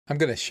I'm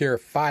going to share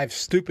 5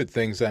 stupid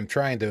things I'm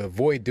trying to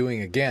avoid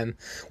doing again,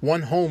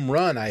 1 home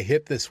run I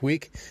hit this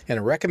week, and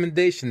a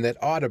recommendation that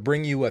ought to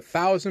bring you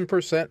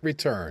 1,000%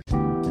 return.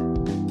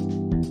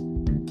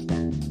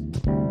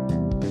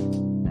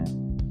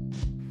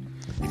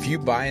 If you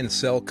buy and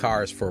sell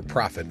cars for a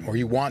profit, or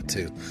you want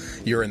to,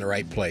 you're in the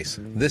right place.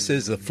 This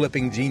is the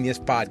Flipping Genius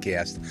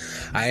Podcast.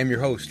 I am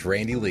your host,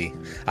 Randy Lee.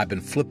 I've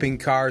been flipping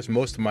cars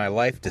most of my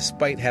life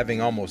despite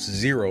having almost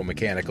zero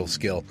mechanical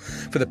skill.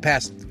 For the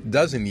past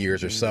dozen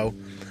years or so,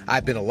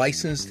 I've been a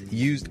licensed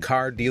used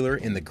car dealer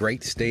in the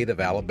great state of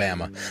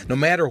Alabama. No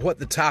matter what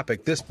the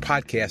topic, this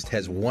podcast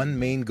has one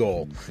main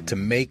goal: to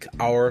make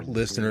our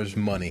listeners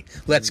money.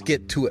 Let's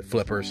get to it,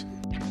 flippers.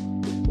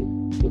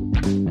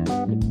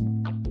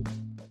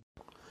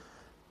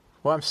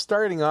 Well, I'm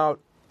starting out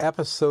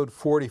episode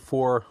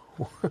 44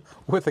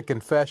 with a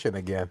confession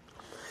again.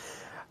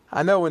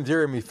 I know when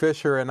Jeremy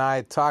Fisher and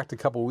I talked a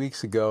couple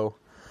weeks ago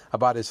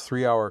about his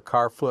 3-hour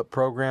car flip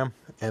program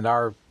and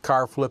our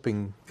car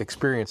flipping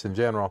experience in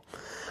general,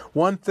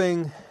 one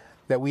thing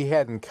that we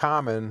had in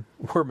common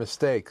were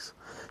mistakes.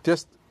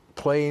 Just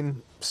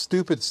plain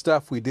stupid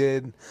stuff we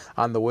did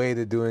on the way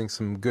to doing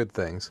some good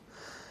things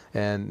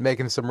and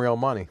making some real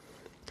money.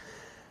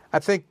 I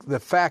think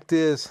the fact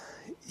is,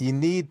 you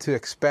need to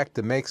expect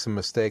to make some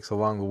mistakes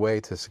along the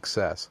way to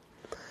success.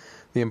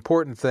 The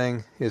important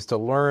thing is to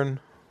learn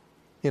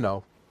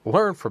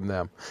from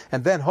them,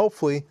 and then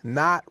hopefully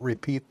not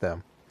repeat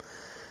them.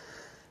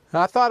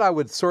 Now, I thought I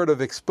would sort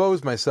of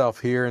expose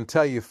myself here and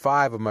tell you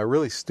 5 of my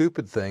really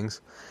stupid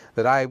things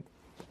that I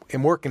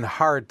am working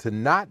hard to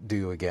not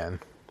do again.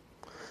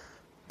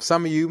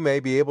 Some of you may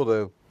be able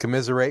to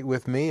commiserate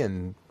with me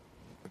and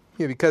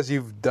because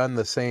you've done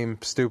the same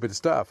stupid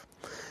stuff.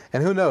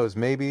 And who knows,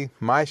 maybe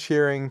my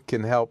sharing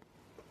can help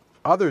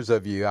others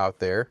of you out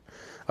there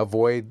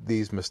avoid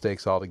these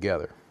mistakes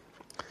altogether.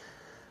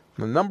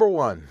 Now, number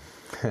 1,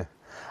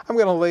 I'm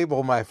going to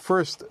label my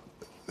first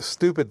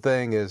stupid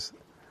thing as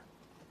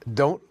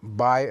don't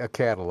buy a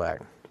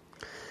Cadillac.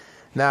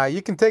 Now,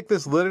 you can take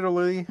this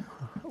literally,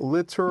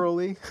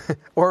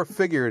 or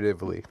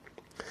figuratively.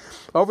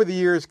 Over the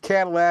years,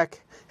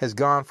 Cadillac has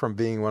gone from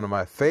being one of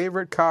my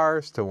favorite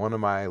cars to one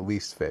of my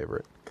least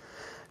favorite.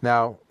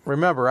 Now,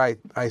 remember, I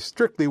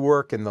strictly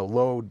work in the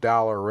low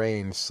dollar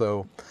range,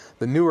 so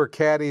the newer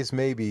Caddies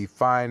may be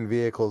fine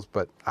vehicles,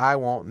 but I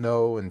won't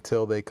know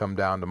until they come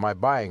down to my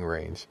buying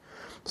range.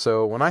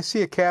 So when I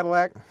see a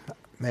Cadillac,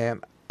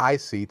 man, I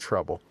see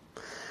trouble.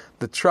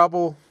 The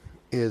trouble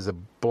is a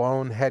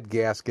blown head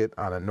gasket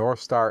on a North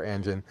Star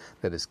engine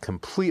that is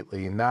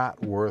completely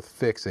not worth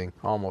fixing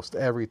almost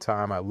every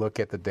time I look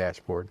at the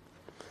dashboard.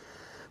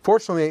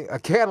 Fortunately, a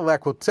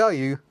Cadillac will tell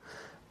you,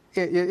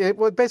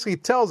 it basically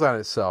tells on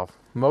itself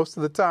most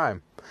of the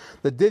time.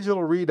 The digital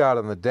readout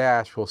on the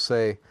dash will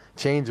say,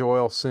 change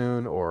oil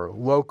soon or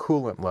low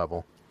coolant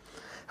level.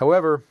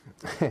 However,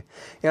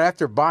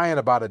 after buying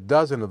about a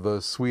dozen of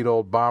those sweet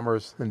old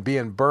bombers and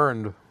being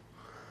burned,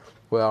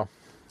 well,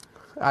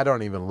 I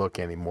don't even look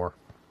anymore.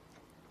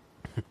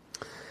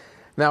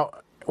 Now,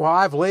 while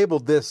I've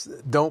labeled this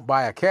don't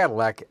buy a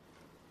Cadillac,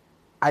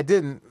 I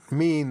didn't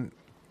mean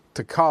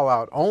to call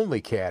out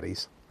only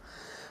Caddies.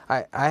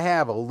 I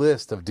have a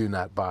list of do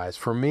not buys.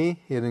 For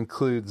me, it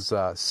includes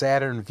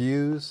Saturn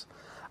Views,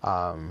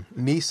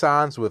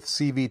 Nissans with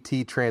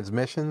CVT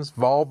transmissions,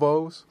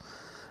 Volvos,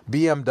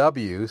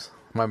 BMWs.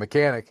 My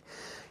mechanic,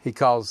 he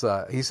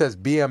says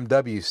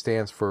BMW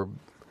stands for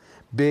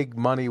big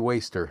money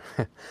waster.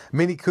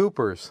 Mini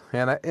Coopers,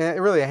 and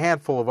really a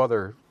handful of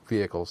other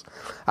vehicles.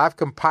 I've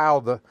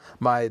compiled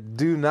my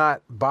do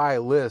not buy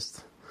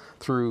list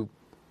through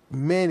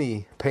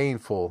many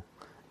painful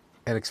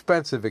and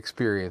expensive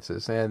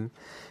experiences, and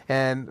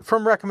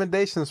from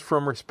recommendations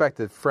from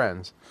respected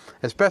friends,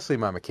 especially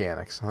my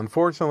mechanics.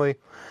 Unfortunately,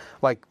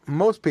 like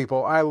most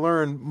people, I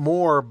learn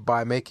more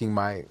by making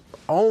my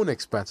own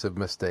expensive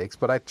mistakes,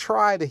 but I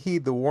try to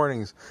heed the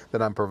warnings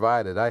that I'm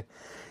provided.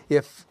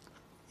 If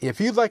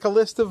you'd like a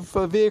list of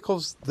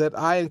vehicles that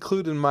I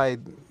include in my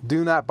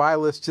do not buy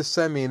list, just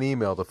send me an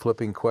email to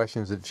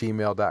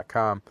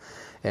flippingquestions@gmail.com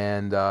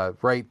and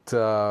write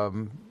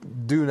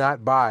do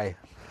not buy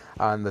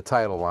on the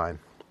title line.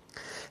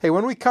 Hey,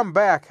 when we come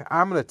back,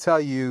 I'm going to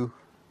tell you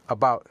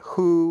about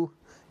who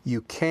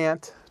you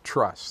can't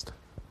trust.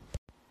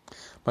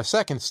 My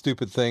second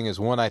stupid thing is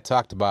one I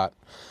talked about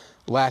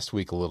last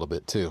week a little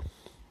bit too.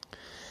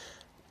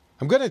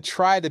 I'm going to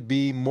try to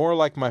be more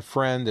like my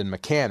friend and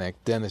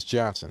mechanic, Dennis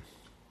Johnson.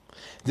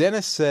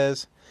 Dennis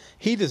says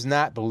he does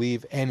not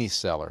believe any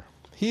seller.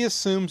 He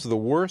assumes the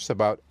worst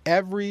about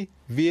every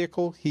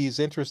vehicle he's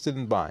interested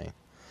in buying.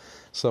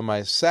 So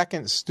my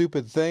second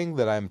stupid thing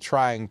that I'm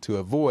trying to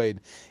avoid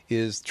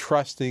is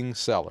trusting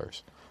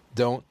sellers.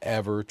 Don't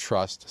ever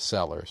trust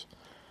sellers.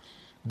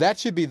 That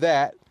should be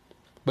that,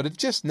 but it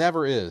just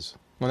never is.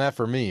 Well, not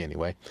for me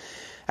anyway.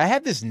 I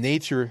have this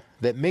nature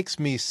that makes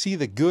me see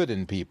the good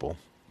in people.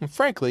 And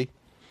frankly,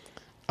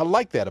 I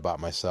like that about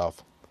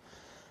myself.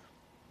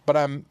 But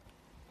I'm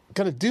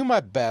going to do my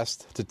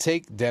best to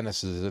take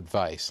Dennis's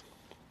advice.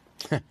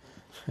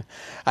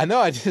 I know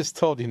I just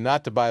told you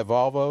not to buy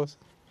Volvos,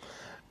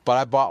 but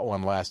I bought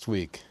one last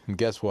week. And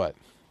guess what?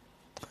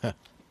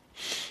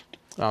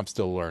 I'm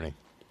still learning.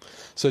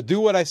 So do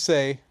what I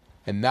say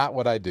and not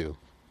what I do.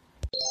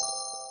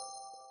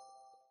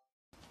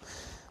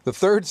 The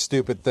third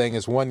stupid thing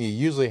is one you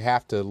usually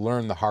have to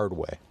learn the hard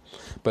way.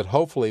 But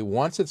hopefully,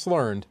 once it's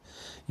learned,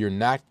 you're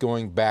not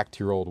going back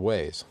to your old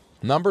ways.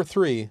 Number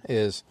 3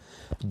 is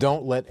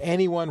don't let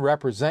anyone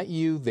represent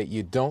you that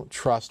you don't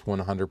trust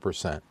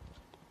 100%.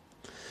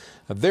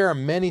 There are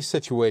many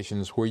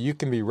situations where you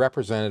can be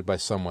represented by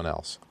someone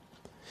else.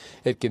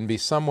 It can be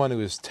someone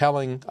who is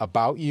telling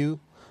about you,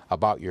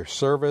 about your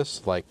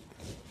service, like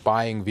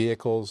buying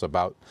vehicles,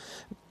 about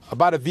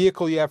a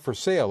vehicle you have for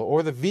sale,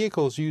 or the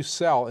vehicles you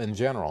sell in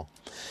general.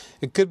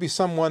 It could be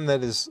someone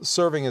that is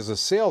serving as a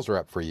sales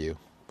rep for you,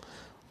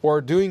 or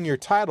doing your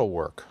title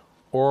work,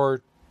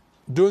 or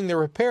doing the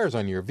repairs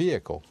on your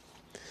vehicle.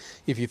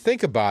 If you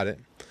think about it,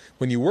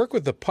 when you work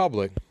with the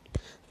public,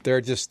 there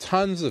are just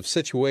tons of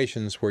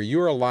situations where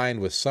you're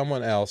aligned with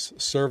someone else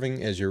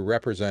serving as your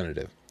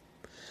representative.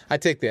 I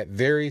take that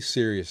very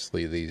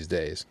seriously these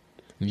days,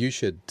 and you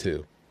should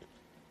too.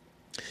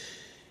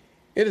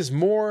 It is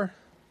more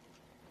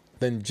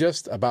than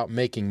just about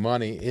making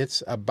money,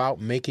 it's about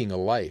making a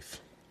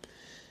life.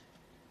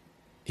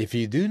 If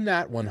you do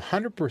not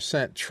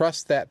 100%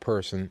 trust that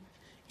person,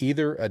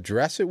 either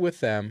address it with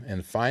them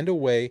and find a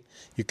way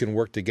you can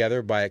work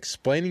together by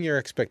explaining your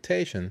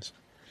expectations,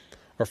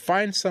 or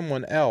find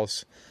someone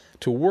else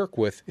to work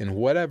with in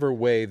whatever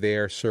way they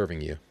are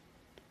serving you.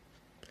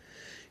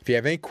 If you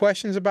have any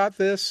questions about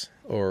this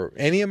or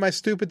any of my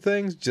stupid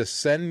things, just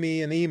send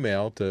me an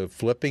email to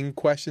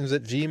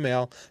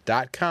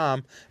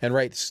flippingquestions@gmail.com and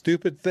write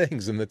stupid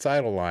things in the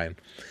title line.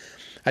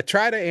 I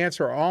try to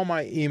answer all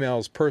my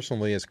emails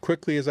personally as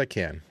quickly as I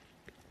can.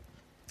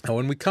 And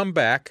when we come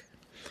back,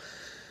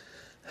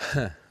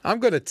 I'm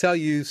going to tell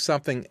you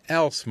something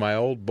else my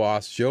old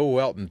boss, Joe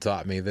Welton,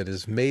 taught me that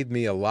has made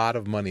me a lot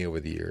of money over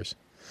the years.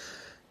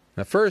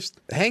 Now first,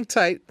 hang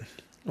tight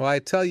while I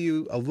tell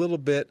you a little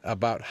bit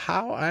about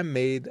how I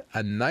made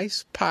a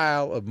nice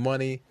pile of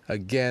money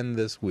again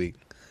this week.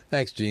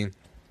 Thanks, Gene.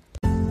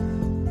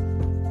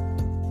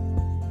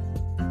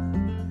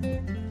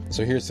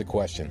 So here's the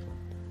question.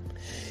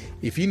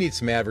 If you need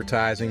some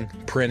advertising,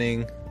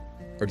 printing,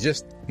 or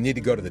just need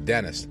to go to the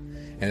dentist,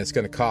 and it's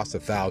going to cost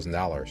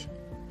 $1,000,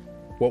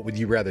 what would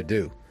you rather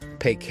do?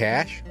 Pay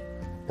cash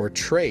or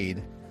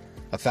trade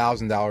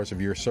 $1,000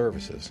 of your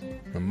services?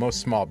 And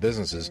most small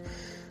businesses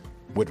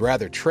would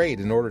rather trade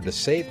in order to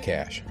save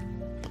cash,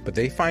 but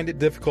they find it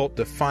difficult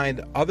to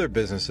find other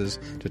businesses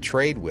to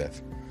trade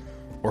with,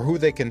 or who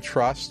they can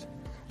trust,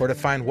 or to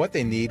find what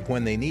they need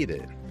when they need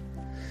it.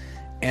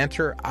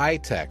 Enter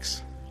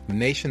iTex, the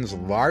nation's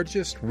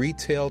largest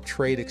retail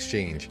trade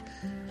exchange.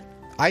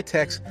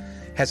 iTex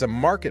has a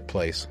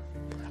marketplace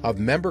of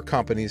member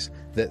companies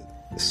that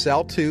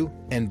sell to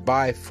and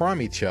buy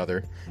from each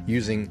other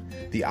using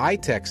the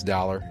iTex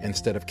dollar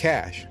instead of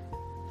cash.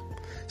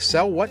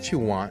 Sell what you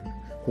want,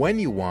 when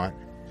you want,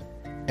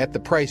 at the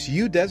price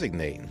you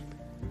designate.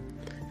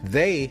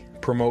 They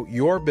promote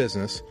your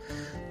business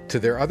to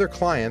their other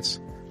clients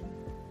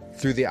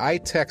through the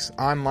iTex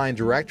online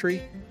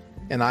directory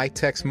and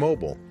iTex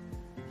mobile.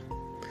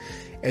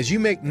 As you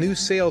make new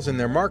sales in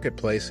their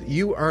marketplace,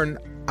 you earn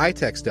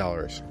iTex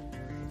dollars.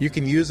 You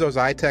can use those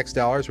iTex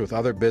dollars with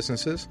other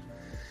businesses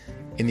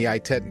in the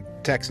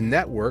iTex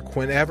network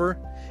whenever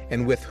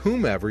and with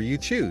whomever you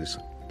choose.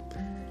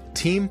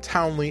 Team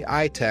Townley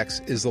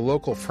iTex is the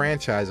local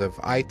franchise of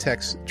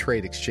iTex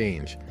Trade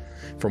Exchange.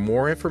 For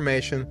more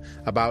information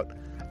about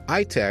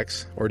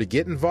iTex or to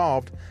get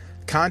involved,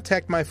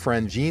 contact my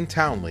friend Gene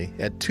Townley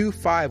at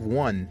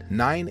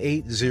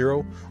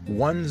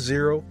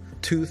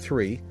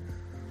 251-980-1023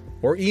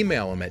 or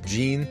email him at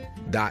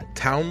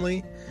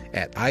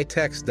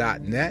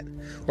gene.townley@itex.net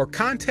or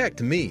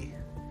contact me.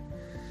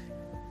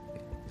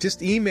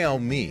 Just email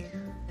me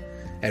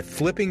at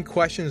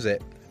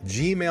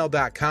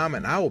flippingquestions@gmail.com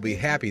and I will be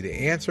happy to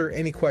answer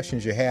any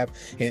questions you have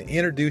and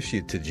introduce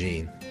you to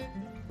Gene.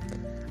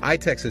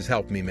 iTex has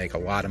helped me make a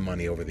lot of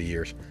money over the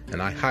years,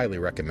 and I highly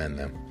recommend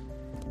them.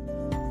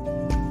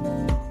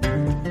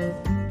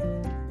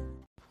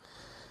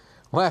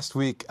 Last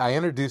week, I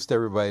introduced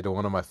everybody to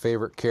one of my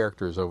favorite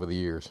characters over the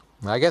years.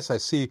 I guess I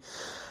see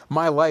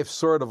my life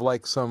sort of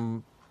like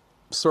some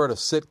sort of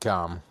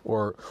sitcom,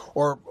 or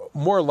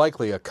more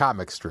likely a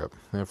comic strip.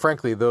 And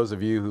frankly, those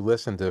of you who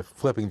listen to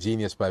Flipping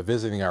Genius by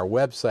visiting our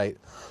website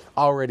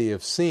already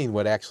have seen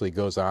what actually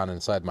goes on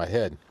inside my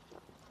head,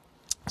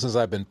 since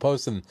I've been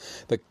posting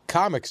the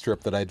comic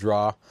strip that I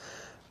draw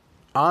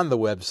on the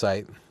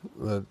website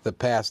the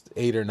past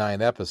 8 or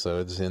 9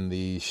 episodes in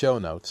the show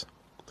notes.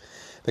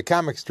 The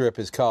comic strip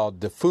is called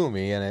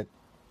Defumi, and it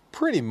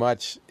pretty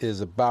much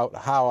is about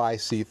how I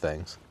see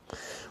things.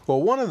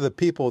 Well, one of the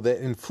people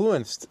that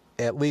influenced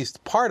at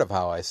least part of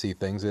how I see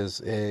things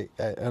is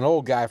an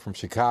old guy from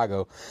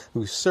Chicago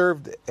who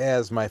served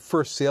as my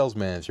first sales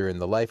manager in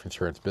the life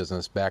insurance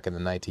business back in the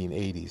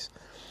 1980s.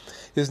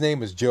 His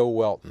name is Joe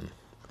Welton.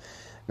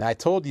 Now, I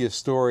told you a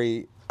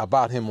story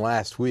about him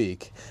last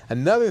week.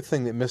 Another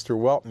thing that Mr.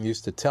 Welton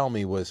used to tell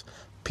me was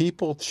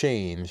people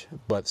change,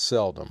 but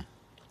seldom.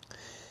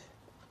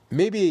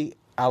 Maybe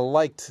I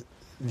liked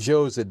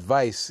Joe's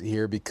advice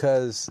here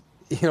because,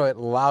 it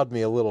allowed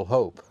me a little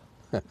hope,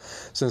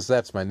 since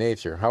that's my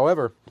nature.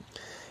 However,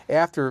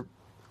 after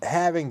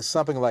having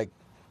something like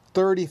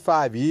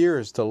 35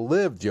 years to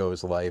live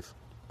Joe's life,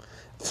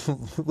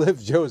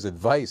 live Joe's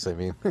advice,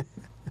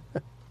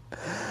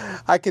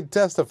 I can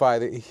testify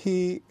that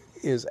he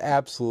is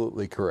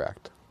absolutely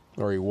correct,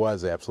 or he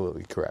was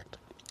absolutely correct.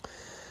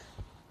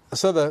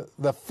 So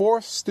the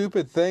fourth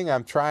stupid thing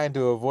I'm trying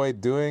to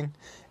avoid doing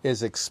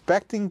is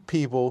expecting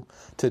people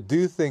to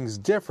do things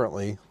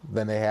differently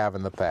than they have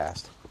in the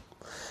past.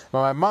 Now,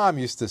 my mom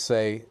used to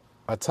say,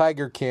 a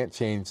tiger can't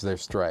change their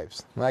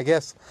stripes. And I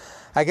guess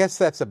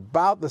that's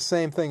about the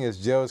same thing as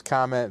Joe's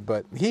comment,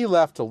 but he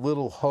left a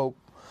little hope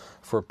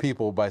for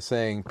people by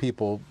saying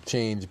people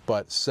change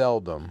but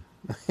seldom.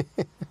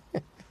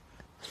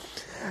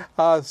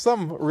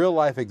 Some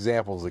real-life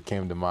examples that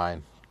came to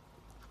mind.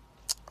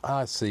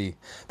 Let's see.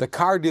 The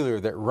car dealer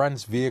that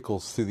runs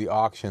vehicles through the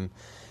auction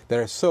that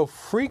are so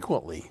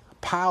frequently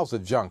piles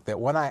of junk that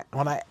when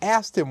I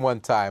asked him one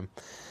time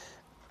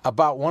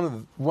about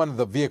one of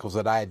the vehicles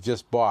that I had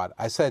just bought,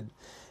 I said,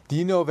 "Do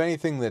you know of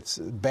anything that's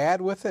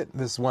bad with it?"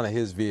 This is one of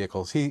his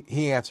vehicles.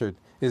 He answered,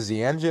 "Is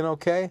the engine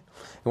okay?"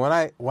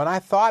 And when I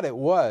thought it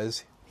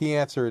was, he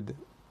answered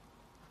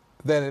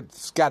that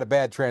it's got a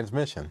bad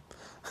transmission.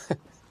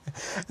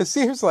 It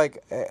seems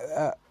like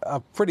a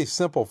pretty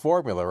simple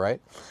formula,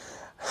 right?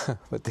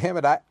 But damn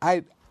it,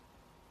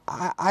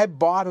 I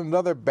bought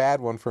another bad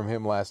one from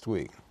him last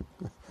week.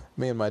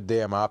 Me and my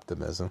damn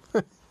optimism.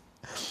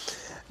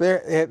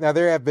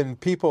 There have been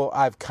people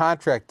I've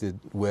contracted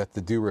with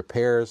to do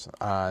repairs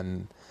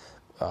on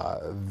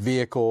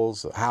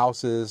vehicles,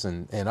 houses,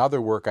 and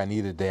other work I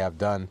needed to have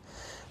done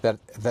that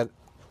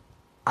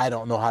I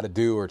don't know how to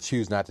do or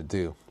choose not to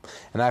do.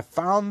 And I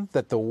found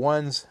that the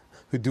ones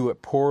who do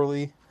it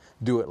poorly,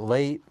 do it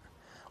late,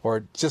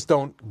 or just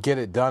don't get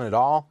it done at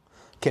all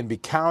can be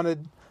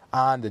counted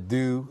on to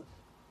do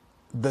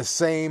the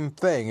same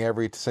thing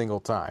every single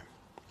time.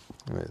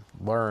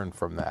 Learn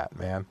from that,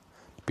 man.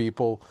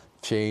 People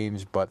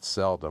change but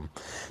seldom.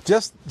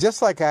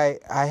 Just like I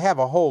have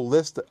a whole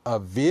list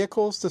of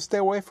vehicles to stay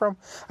away from,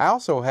 I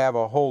also have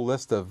a whole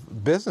list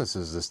of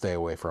businesses to stay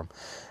away from.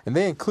 And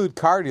they include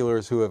car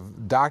dealers who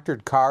have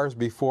doctored cars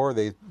before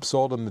they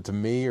sold them to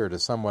me or to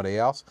somebody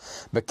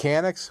else,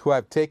 mechanics who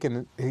have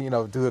taken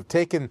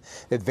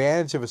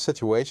advantage of a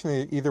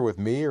situation either with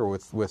me or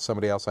with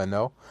somebody else I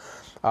know.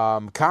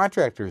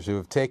 Contractors who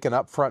have taken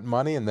upfront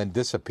money and then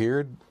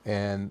disappeared,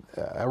 and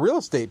real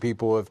estate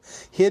people who have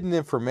hidden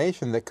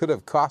information that could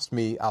have cost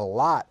me a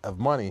lot of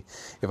money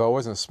if I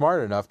wasn't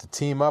smart enough to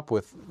team up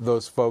with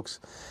those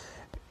folks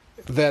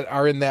that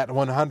are in that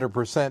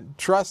 100%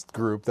 trust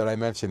group that I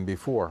mentioned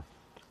before.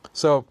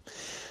 So,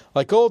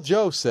 like old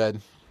Joe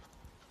said,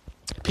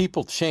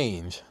 people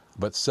change,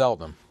 but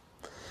seldom.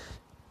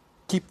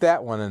 Keep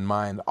that one in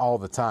mind all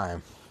the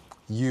time.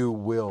 You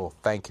will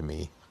thank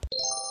me.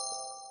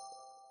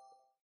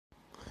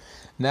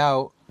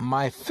 Now,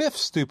 my fifth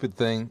stupid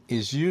thing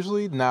is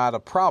usually not a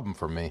problem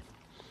for me.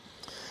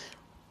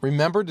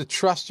 Remember to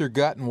trust your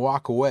gut and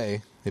walk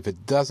away if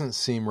it doesn't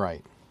seem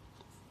right.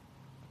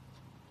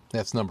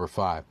 That's number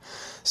 5.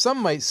 Some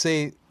might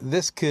say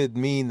this could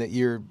mean that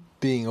you're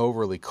being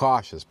overly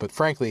cautious, but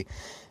frankly,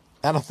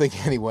 I don't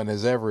think anyone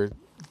has ever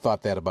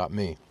thought that about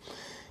me.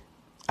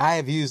 I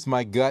have used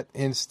my gut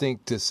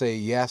instinct to say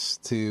yes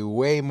to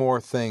way more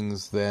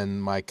things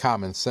than my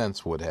common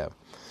sense would have.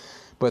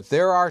 But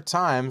there are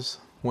times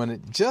when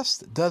it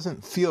just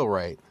doesn't feel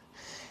right,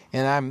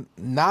 and I'm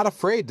not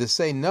afraid to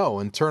say no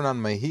and turn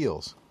on my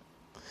heels.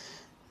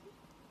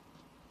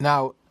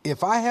 Now,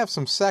 if I have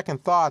some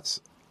second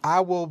thoughts, I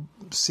will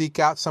seek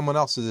out someone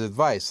else's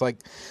advice, like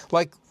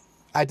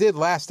I did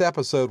last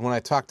episode when I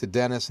talked to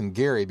Dennis and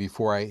Gary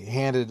before I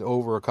handed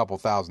over a couple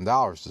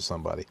 $1,000s to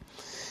somebody.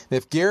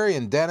 If Gary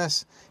and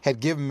Dennis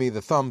had given me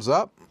the thumbs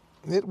up,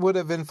 it would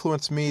have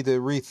influenced me to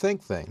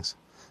rethink things.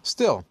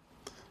 Still,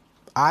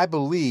 I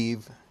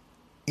believe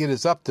it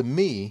is up to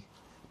me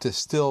to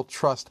still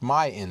trust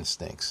my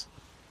instincts.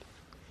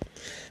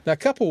 Now, a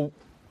couple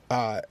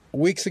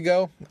weeks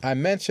ago, I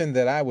mentioned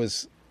that I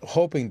was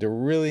hoping to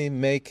really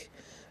make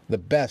the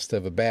best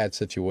of a bad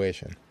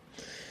situation.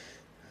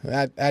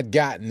 I'd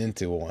gotten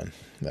into one.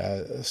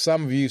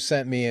 Some of you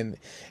sent me an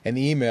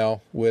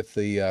email with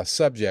the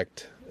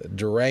subject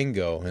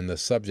Durango in the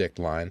subject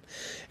line,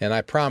 and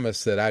I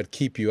promised that I'd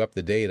keep you up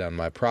to date on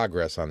my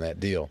progress on that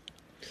deal.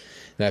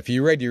 Now, if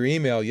you read your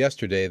email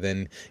yesterday,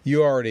 then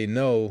you already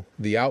know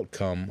the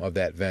outcome of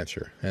that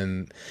venture,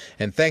 and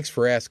thanks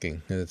for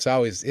asking. It's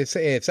always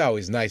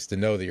nice to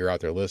know that you're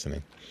out there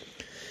listening.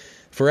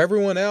 For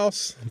everyone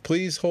else,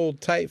 please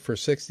hold tight for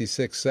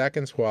 66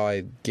 seconds while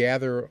I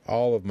gather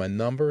all of my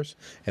numbers,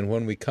 and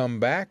when we come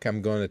back,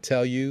 I'm going to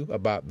tell you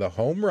about the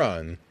home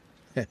run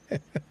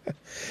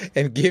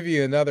and give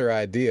you another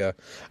idea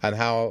on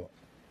how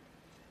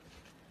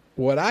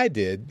what I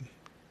did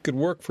could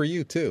work for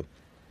you too.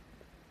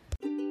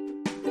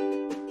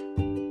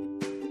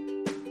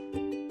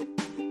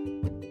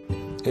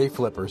 Hey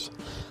flippers,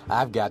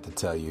 I've got to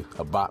tell you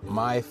about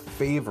my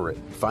favorite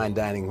fine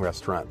dining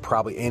restaurant,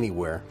 probably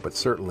anywhere, but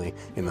certainly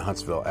in the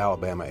Huntsville,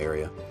 Alabama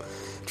area.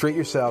 Treat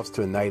yourselves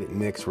to a night at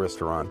Nick's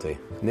Ristorante.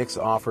 Nick's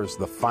offers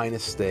the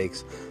finest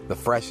steaks, the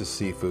freshest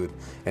seafood,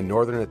 and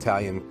northern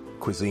Italian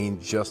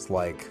cuisine just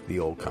like the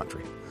old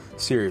country.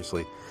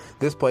 Seriously,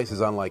 this place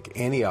is unlike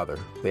any other.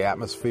 The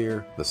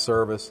atmosphere, the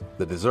service,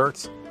 the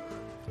desserts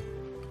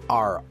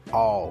are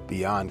all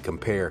beyond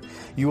compare.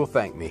 You will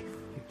thank me.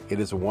 It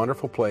is a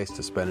wonderful place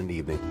to spend an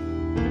evening.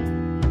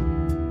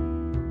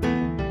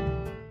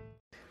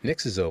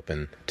 Nick's is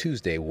open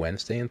Tuesday,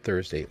 Wednesday, and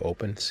Thursday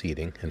open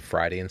seating, and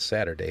Friday and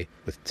Saturday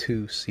with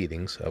 2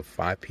 seatings of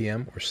 5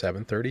 p.m. or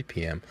 7:30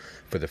 p.m.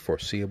 for the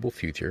foreseeable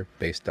future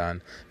based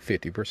on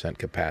 50%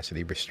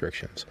 capacity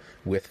restrictions,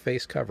 with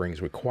face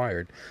coverings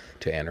required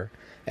to enter,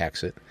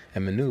 exit,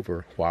 and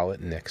maneuver while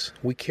at Nick's.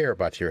 We care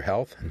about your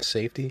health and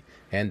safety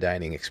and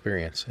dining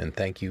experience, and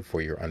thank you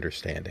for your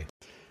understanding.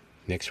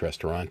 Nick's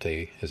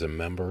Ristorante is a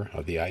member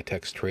of the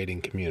iTex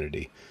trading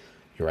community.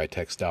 Your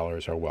iTex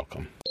dollars are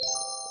welcome.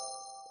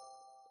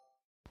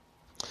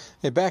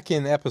 Hey, back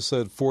in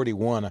episode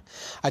 41,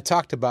 I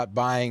talked about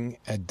buying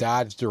a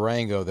Dodge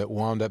Durango that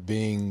wound up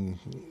being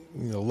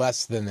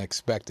less than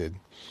expected.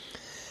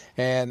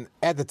 And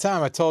at the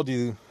time, I told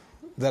you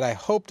that I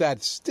hoped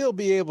I'd still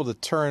be able to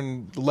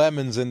turn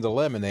lemons into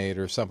lemonade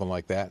or something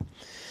like that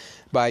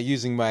by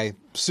using my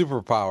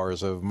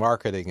superpowers of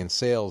marketing and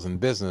sales and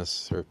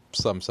business or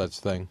some such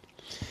thing.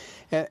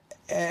 And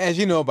as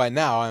you know by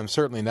now, I'm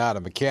certainly not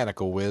a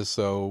mechanical whiz,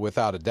 so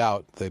without a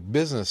doubt, the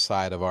business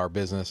side of our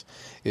business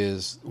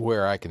is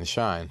where I can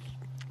shine.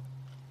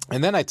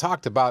 And then I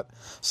talked about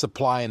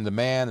supply and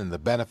demand and the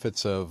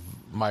benefits of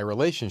my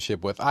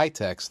relationship with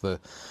iTex,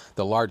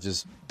 the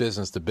largest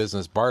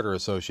business-to-business barter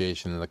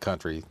association in the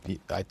country.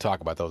 I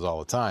talk about those all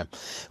the time.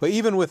 But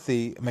even with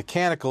the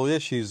mechanical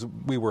issues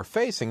we were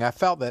facing, I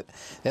felt that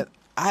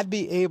I'd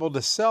be able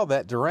to sell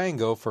that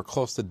Durango for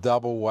close to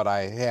double what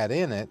I had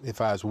in it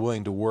if I was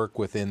willing to work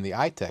within the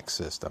iTex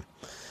system.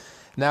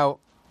 Now,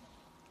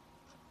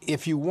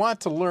 if you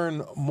want to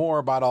learn more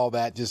about all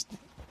that, just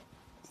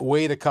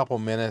wait a couple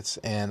minutes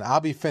and I'll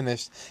be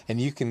finished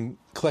and you can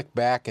click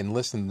back and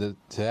listen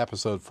to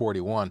episode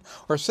 41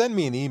 or send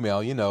me an email,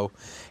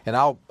 and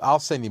I'll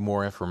send you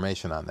more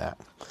information on that.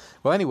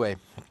 Well, anyway,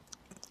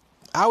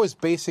 I was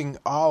basing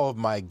all of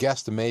my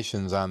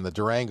guesstimations on the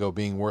Durango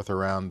being worth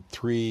around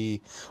 $3,000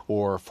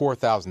 or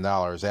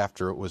 $4,000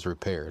 after it was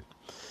repaired.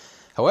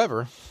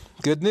 However,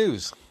 good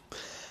news.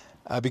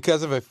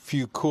 Because of a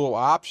few cool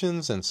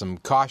options and some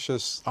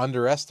cautious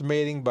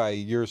underestimating by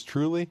yours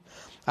truly,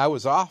 I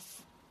was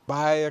off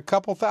by a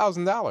couple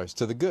 $1,000s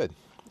to the good.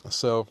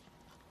 So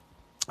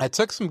I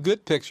took some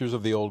good pictures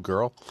of the old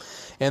girl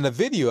and a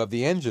video of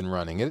the engine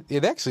running.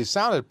 It actually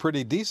sounded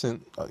pretty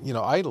decent,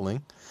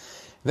 idling.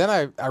 Then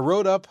I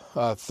wrote up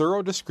a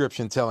thorough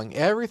description telling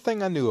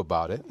everything I knew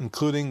about it,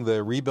 including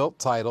the rebuilt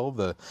title,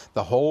 the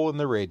hole in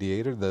the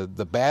radiator,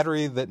 the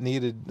battery that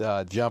needed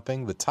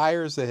jumping, the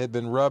tires that had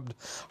been rubbed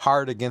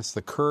hard against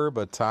the curb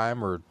a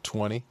time or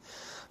 20.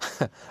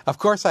 Of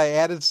course, I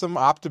added some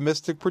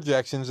optimistic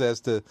projections as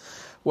to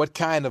what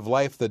kind of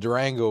life the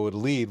Durango would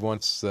lead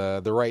once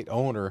the right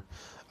owner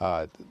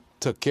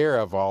took care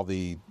of all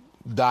the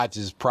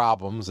Dodge's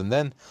problems. And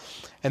then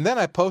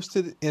I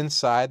posted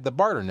inside the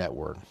barter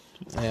network.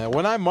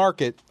 When I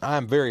market,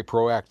 I'm very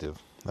proactive.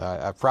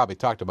 I've probably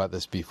talked about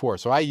this before.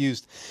 So I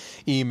used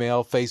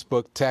email,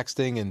 Facebook,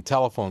 texting, and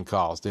telephone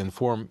calls to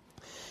inform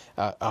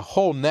a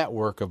whole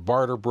network of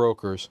barter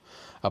brokers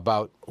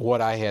about what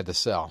I had to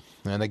sell.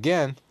 And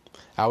again,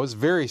 I was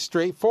very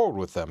straightforward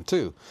with them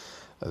too.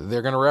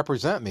 They're going to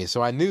represent me,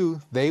 so I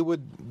knew they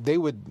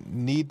would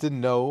need to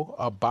know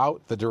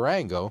about the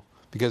Durango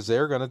because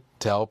they're going to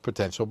tell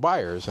potential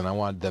buyers, and I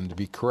wanted them to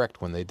be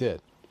correct when they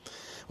did.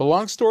 Well,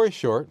 long story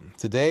short,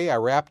 today I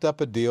wrapped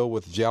up a deal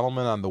with a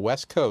gentleman on the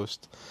West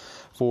Coast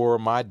for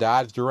my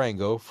Dodge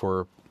Durango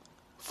for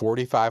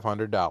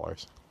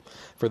 $4,500.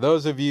 For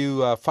those of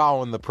you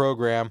following the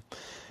program,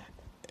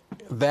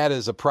 that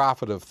is a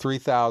profit of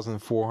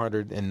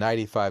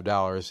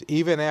 $3,495,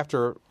 even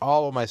after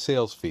all of my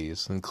sales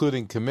fees,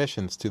 including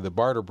commissions to the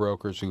barter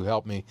brokers who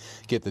helped me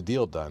get the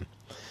deal done.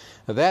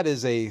 Now, that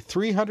is a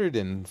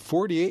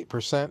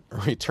 348%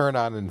 return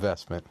on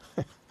investment.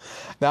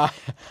 Now,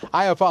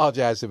 I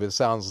apologize if it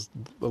sounds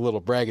a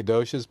little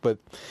braggadocious, but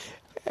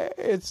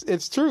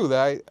it's true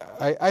that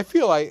I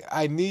feel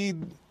I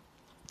need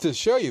to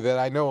show you that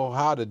I know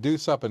how to do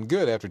something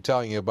good after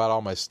telling you about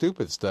all my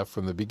stupid stuff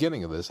from the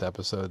beginning of this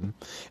episode.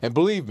 And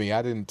believe me,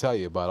 I didn't tell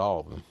you about all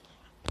of them.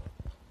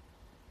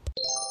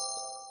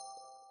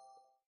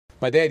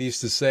 My dad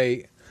used to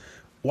say,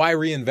 "Why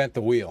reinvent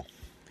the wheel?"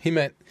 He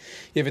meant,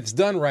 if it's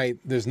done right,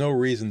 there's no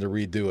reason to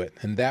redo it.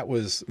 And that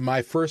was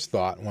my first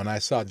thought when I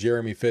saw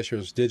Jeremy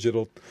Fisher's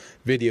digital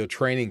video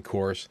training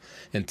course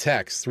and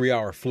text,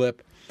 3-Hour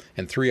Flip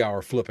and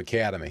 3-Hour Flip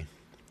Academy.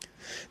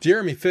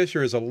 Jeremy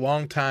Fisher is a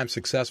longtime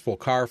successful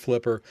car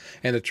flipper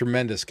and a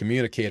tremendous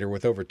communicator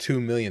with over 2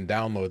 million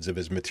downloads of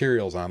his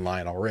materials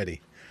online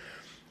already.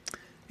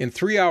 In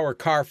 3-Hour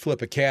Car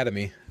Flip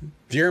Academy,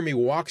 Jeremy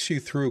walks you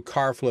through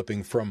car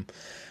flipping from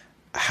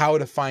how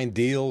to find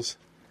deals,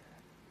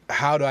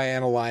 how to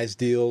analyze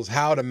deals,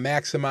 how to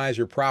maximize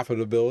your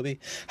profitability,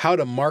 how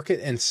to market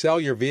and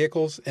sell your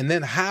vehicles, and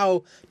then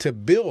how to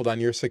build on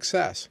your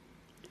success.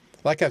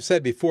 Like I've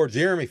said before,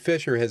 Jeremy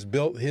Fisher has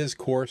built his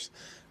course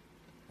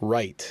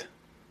right.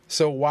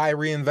 So why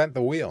reinvent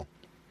the wheel?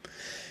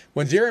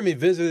 When Jeremy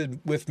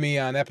visited with me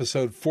on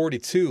episode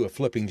 42 of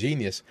Flipping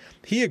Genius,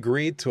 he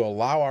agreed to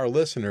allow our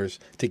listeners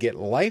to get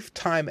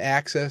lifetime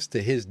access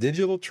to his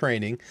digital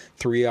training,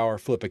 3-Hour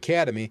Flip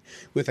Academy,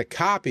 with a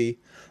copy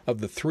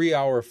of the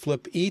 3-Hour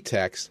Flip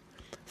e-text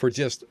for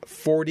just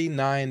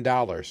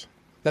 $49.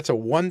 That's a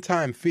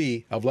one-time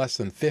fee of less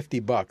than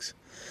 $50.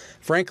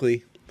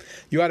 Frankly,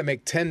 you ought to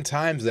make 10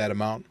 times that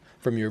amount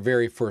from your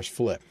very first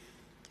flip.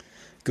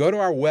 Go to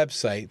our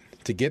website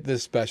to get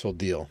this special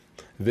deal.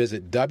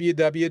 Visit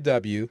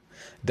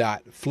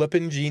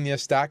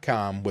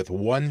www.flippinggenius.com with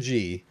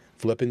 1G,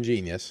 Flippin'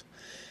 Genius,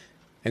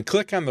 and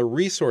click on the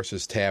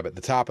Resources tab at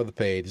the top of the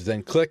page.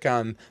 Then click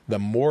on the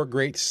More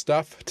Great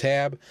Stuff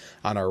tab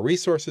on our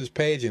Resources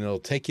page, and it'll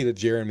take you to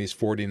Jeremy's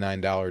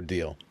 $49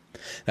 deal.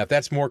 Now, if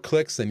that's more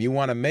clicks than you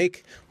want to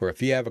make, or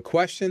if you have a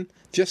question,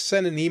 just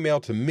send an email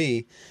to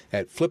me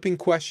at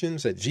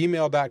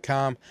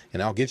flippingquestions@gmail.com,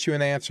 and I'll get you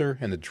an answer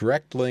and a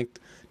direct link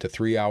to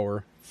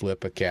 3-Hour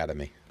Flip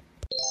Academy.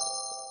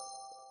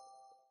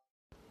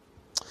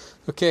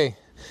 Okay.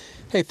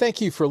 Hey,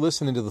 thank you for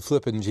listening to the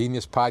Flippin'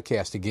 Genius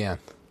podcast again.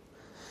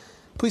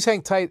 Please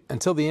hang tight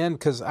until the end,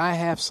 because I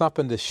have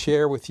something to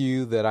share with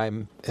you that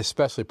I'm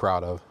especially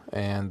proud of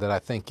and that I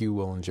think you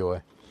will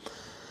enjoy.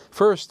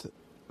 First,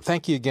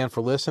 thank you again for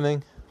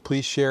listening.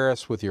 Please share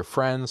us with your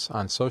friends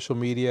on social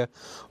media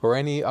or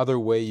any other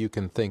way you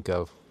can think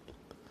of.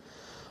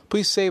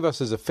 Please save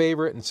us as a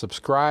favorite and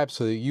subscribe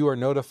so that you are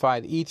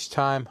notified each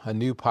time a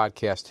new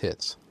podcast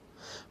hits.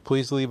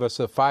 Please leave us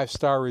a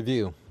 5-star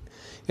review.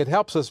 It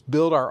helps us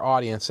build our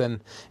audience, and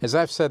as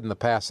I've said in the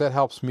past, that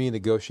helps me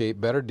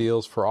negotiate better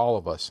deals for all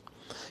of us.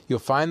 You'll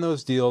find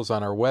those deals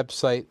on our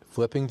website,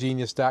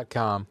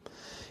 flippinggenius.com,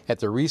 at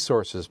the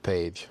Resources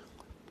page.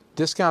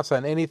 Discounts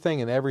on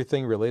anything and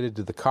everything related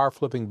to the car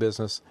flipping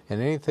business and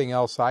anything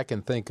else I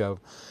can think of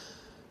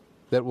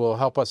that will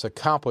help us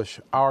accomplish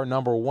our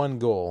number one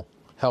goal,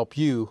 help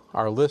you,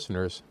 our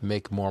listeners,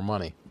 make more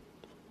money.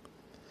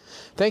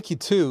 Thank you,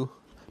 too,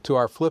 to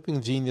our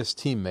Flipping Genius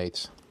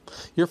teammates.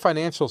 Your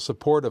financial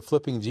support of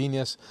Flipping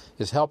Genius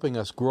is helping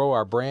us grow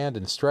our brand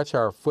and stretch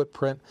our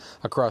footprint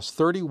across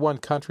 31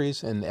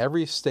 countries in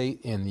every state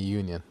in the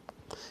Union,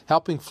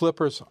 helping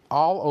flippers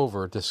all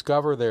over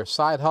discover their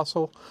side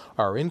hustle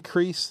or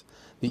increase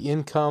the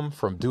income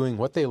from doing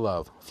what they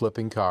love,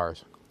 flipping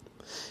cars.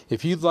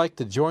 If you'd like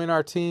to join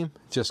our team,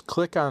 just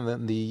click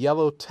on the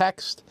yellow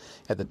text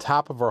at the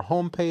top of our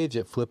homepage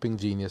at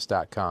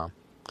flippinggenius.com.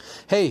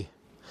 Hey,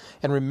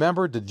 and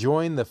remember to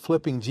join the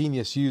Flipping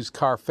Genius Used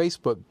Car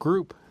Facebook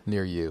group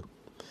near you.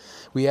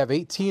 We have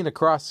 18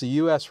 across the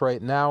U.S.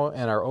 right now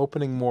and are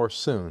opening more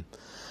soon.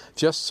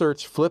 Just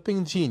search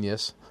Flipping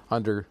Genius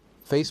under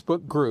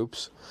Facebook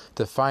groups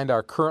to find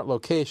our current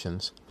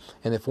locations.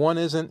 And if one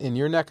isn't in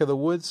your neck of the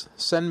woods,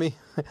 send me,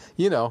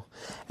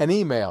 an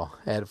email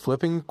at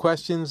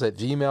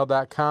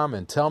flippingquestions@gmail.com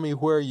and tell me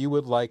where you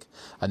would like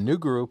a new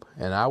group,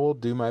 and I will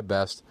do my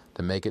best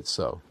to make it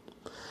so.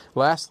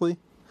 Lastly,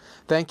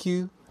 thank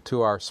you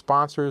to our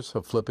sponsors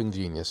of Flipping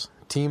Genius,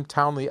 Team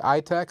Townley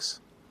iTex,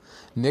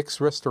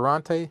 Nick's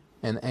Ristorante,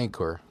 and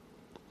Anchor.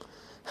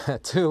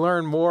 To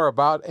learn more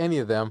about any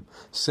of them,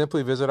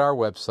 simply visit our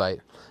website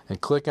and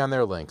click on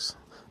their links.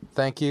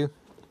 Thank you.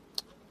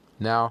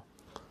 Now,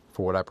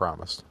 for what I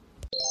promised.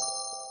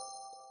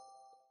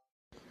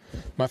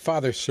 My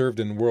father served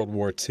in World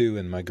War II,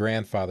 and my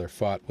grandfather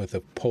fought with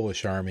the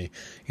Polish Army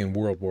in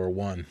World War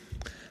I.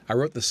 I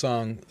wrote the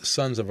song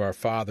Sons of Our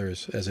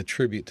Fathers as a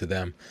tribute to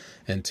them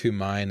and to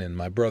mine and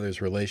my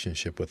brother's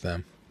relationship with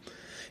them.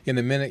 In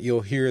a minute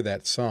you'll hear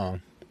that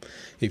song.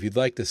 If you'd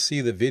like to see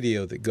the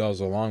video that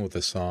goes along with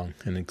the song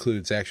and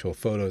includes actual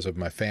photos of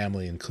my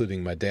family,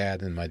 including my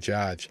dad and my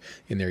judge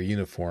in their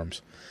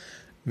uniforms,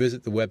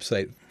 visit the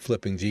website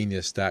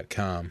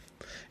flippinggenius.com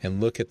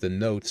and look at the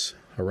notes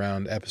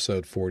around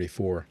episode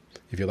 44.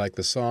 If you like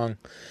the song,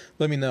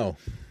 let me know.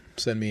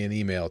 Send me an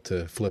email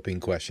to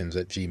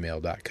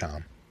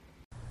flippingquestions@gmail.com.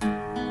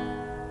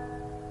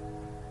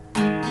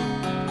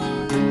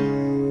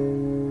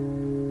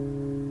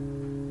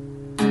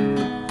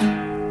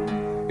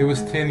 It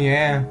was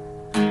Tinian,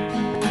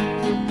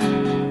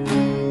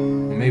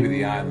 maybe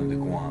the island of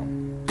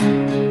Guam.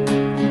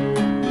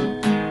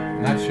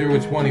 Not sure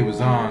which one he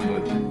was on,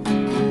 but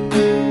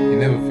he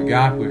never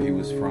forgot where he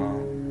was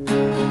from.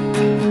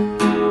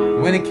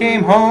 When he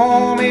came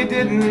home, he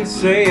didn't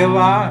say a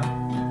lot,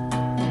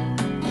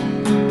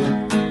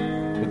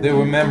 but there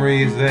were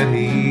memories that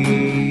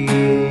he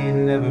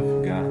never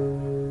forgot.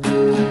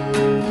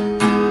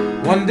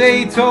 One day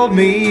he told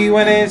me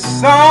when he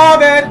saw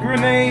that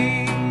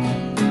grenade,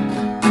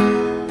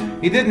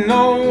 he didn't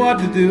know what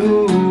to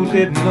do,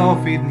 didn't know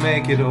if he'd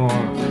make it or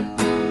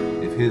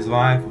if his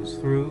life was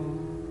through.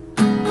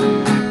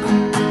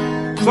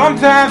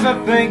 Sometimes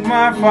I think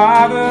my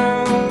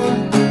father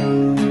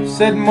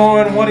said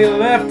more than what he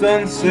left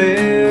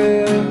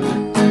unsaid.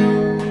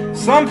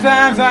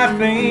 Sometimes I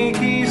think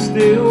he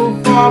still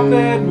fought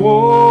that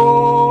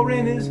war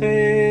in his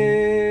head.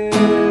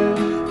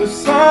 The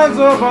sons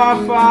of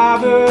our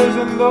fathers,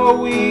 and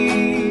though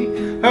we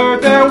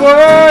heard their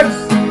words,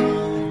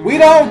 we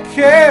don't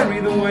carry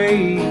the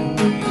weight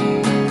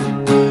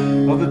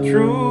of the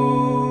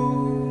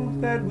truth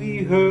that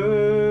we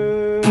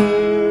heard.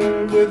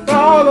 With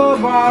all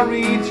of our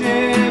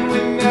reaching, we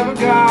never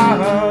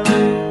got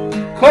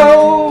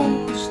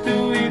close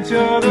to each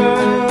other.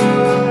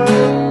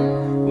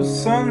 The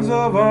sons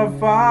of our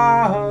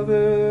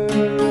father.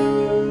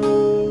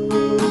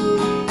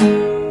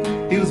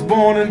 He was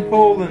born in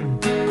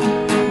Poland,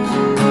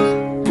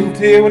 moved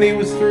here when he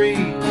was 3.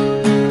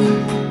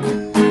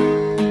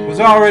 Was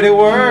already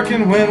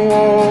working when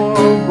war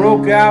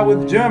broke out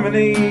with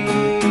Germany.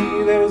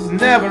 There was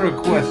never a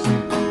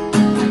question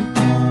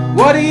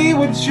what he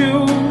would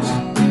choose.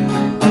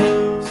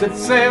 Set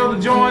sail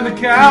to join the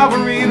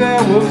cavalry,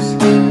 there was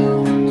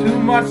too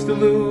much to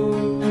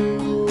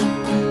lose.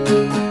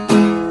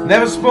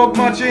 Never spoke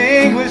much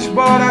English,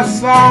 but I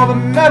saw the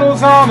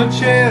medals on the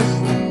chest.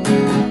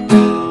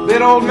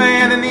 That old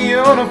man in the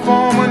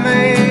uniform when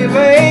they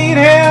laid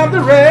him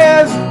to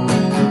rest.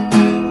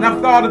 And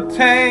I thought of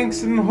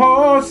tanks and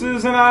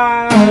horses, and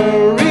I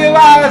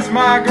realized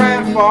my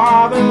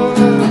grandfather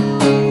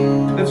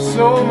left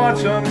so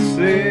much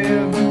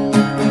unsaid.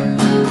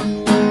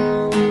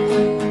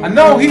 I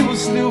know he was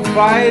still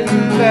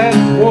fighting that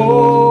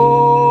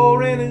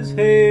war in his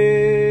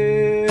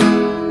head.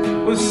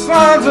 We're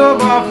sons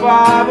of our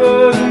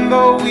fathers, and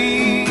though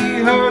we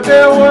heard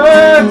their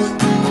words,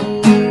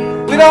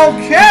 we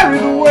don't carry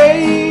the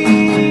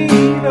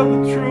weight of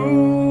the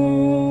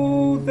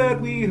truth that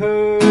we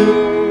heard.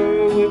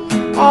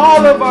 With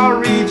all of our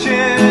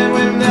reaching,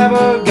 we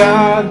never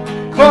got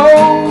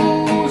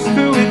close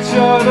to each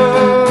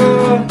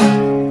other.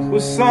 We're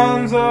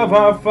sons of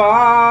our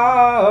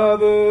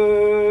Father.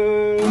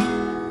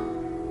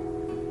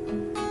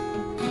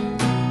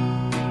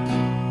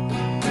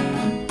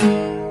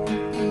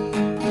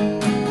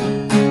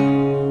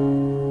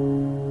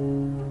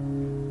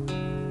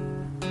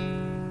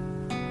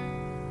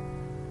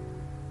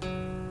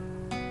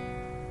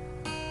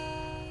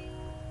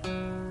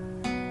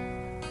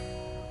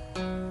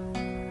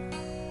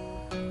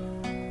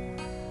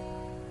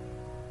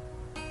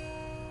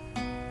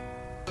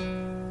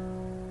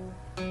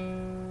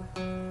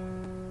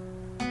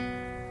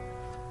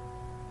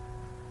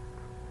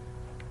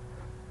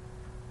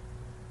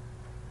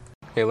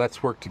 Hey,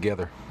 let's work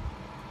together.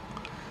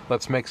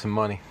 Let's make some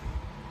money.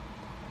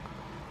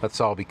 Let's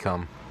all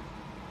become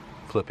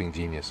flipping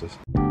geniuses.